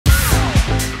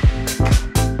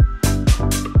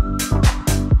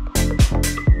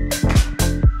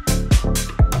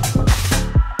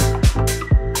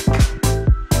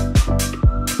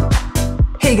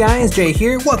guys, Jay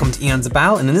here, welcome to Eons of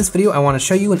Battle, and in this video I want to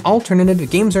show you an alternative to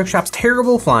Games Workshop's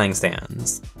terrible flying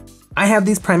stands. I have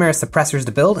these Primaris suppressors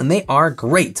to build and they are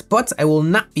great, but I will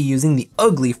not be using the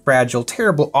ugly, fragile,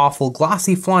 terrible, awful,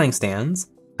 glossy flying stands.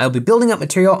 I will be building up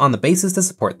material on the bases to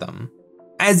support them.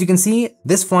 As you can see,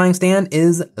 this flying stand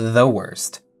is the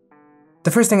worst.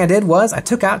 The first thing I did was I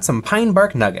took out some pine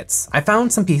bark nuggets. I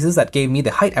found some pieces that gave me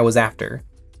the height I was after.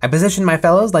 I positioned my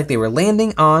fellows like they were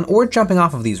landing on or jumping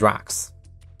off of these rocks.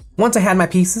 Once I had my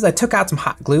pieces, I took out some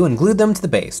hot glue and glued them to the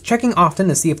base, checking often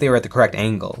to see if they were at the correct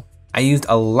angle. I used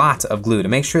a lot of glue to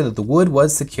make sure that the wood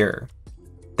was secure.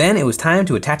 Then it was time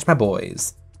to attach my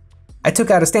boys. I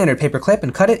took out a standard paper clip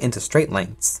and cut it into straight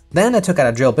lengths. Then I took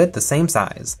out a drill bit the same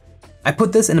size. I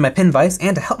put this into my pin vise,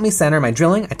 and to help me center my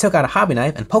drilling, I took out a hobby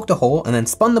knife and poked a hole and then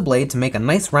spun the blade to make a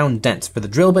nice round dent for the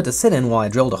drill bit to sit in while I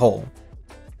drilled a hole.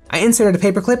 I inserted a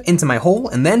paper clip into my hole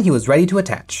and then he was ready to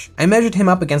attach. I measured him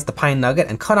up against the pine nugget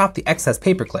and cut off the excess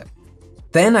paper clip.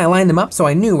 Then I lined him up so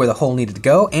I knew where the hole needed to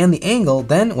go and the angle,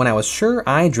 then when I was sure,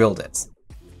 I drilled it.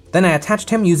 Then I attached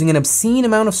him using an obscene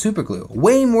amount of super glue,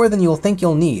 way more than you'll think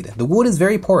you'll need. The wood is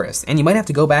very porous and you might have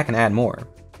to go back and add more.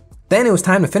 Then it was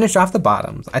time to finish off the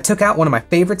bottoms. I took out one of my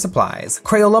favorite supplies,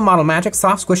 Crayola Model Magic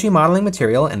soft squishy modeling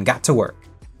material, and got to work.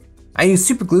 I used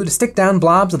super glue to stick down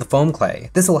blobs of the foam clay.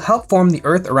 This will help form the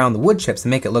earth around the wood chips and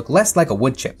make it look less like a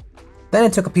wood chip. Then I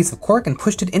took a piece of cork and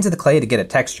pushed it into the clay to get a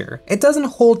texture. It doesn't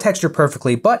hold texture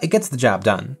perfectly, but it gets the job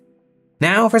done.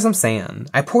 Now for some sand.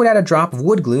 I poured out a drop of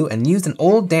wood glue and used an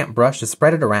old damp brush to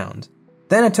spread it around.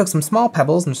 Then I took some small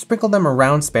pebbles and sprinkled them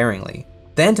around sparingly.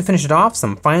 Then to finish it off,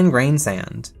 some fine-grained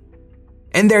sand.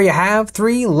 And there you have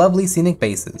 3 lovely scenic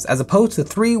bases, as opposed to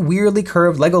 3 weirdly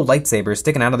curved Lego lightsabers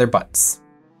sticking out of their butts.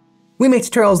 We make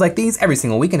tutorials like these every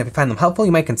single week, and if you find them helpful,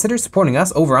 you might consider supporting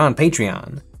us over on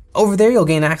Patreon. Over there, you'll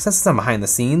gain access to some behind the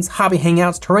scenes, hobby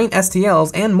hangouts, terrain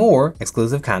STLs, and more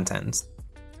exclusive content.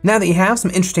 Now that you have some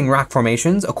interesting rock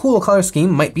formations, a cool color scheme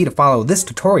might be to follow this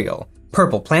tutorial,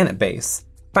 Purple Planet Base.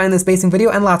 Find this basing video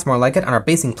and lots more like it on our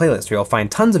basing playlist where you'll find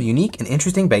tons of unique and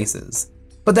interesting bases.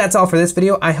 But that's all for this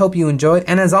video. I hope you enjoyed,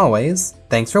 and as always,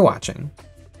 thanks for watching.